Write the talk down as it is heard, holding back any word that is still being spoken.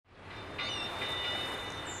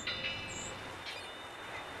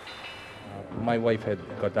my wife had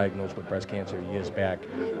got diagnosed with breast cancer years back,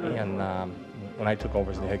 and when I took over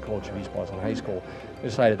as the head coach of East Boston High School, we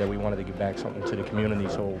decided that we wanted to give back something to the community.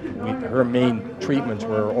 So her main treatments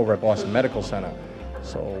were over at Boston Medical Center.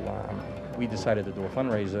 So we decided to do a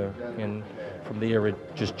fundraiser, and from there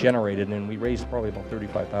it just generated, and we raised probably about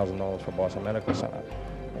 $35,000 for Boston Medical Center.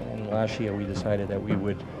 And last year we decided that we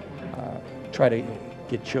would try to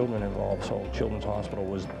get children involved, so Children's Hospital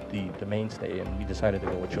was the mainstay, and we decided to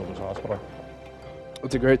go with Children's Hospital.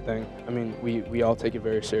 It's a great thing. I mean, we all take it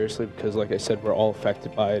very seriously because, like I said, we're all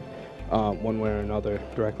affected by it one way or another,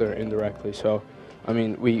 directly or indirectly. So, I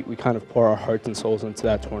mean, we kind of pour our hearts and souls into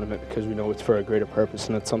that tournament because we know it's for a greater purpose,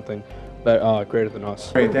 and it's something that greater than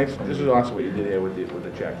us. Great, thanks. This is awesome what you did here with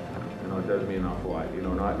the check. You know, it does mean an awful lot. You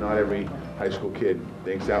know, not every high school kid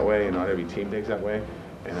thinks that way, and not every team thinks that way.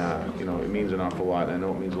 And, you know, it means an awful lot. I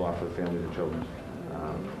know it means a lot for the families and children. I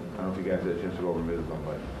don't know if you guys had a chance to go over and visit them,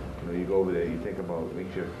 but, you know, you go over there, you think about, it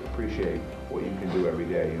makes you appreciate what you can do every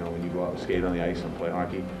day. You know, when you go out and skate on the ice and play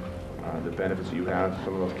hockey, the benefits that you have,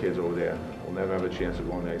 some of those kids over there will never have a chance to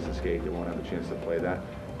go on the ice and skate. They won't have a chance to play that,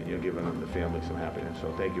 and you're giving them, the family, some happiness.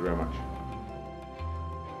 So thank you very much.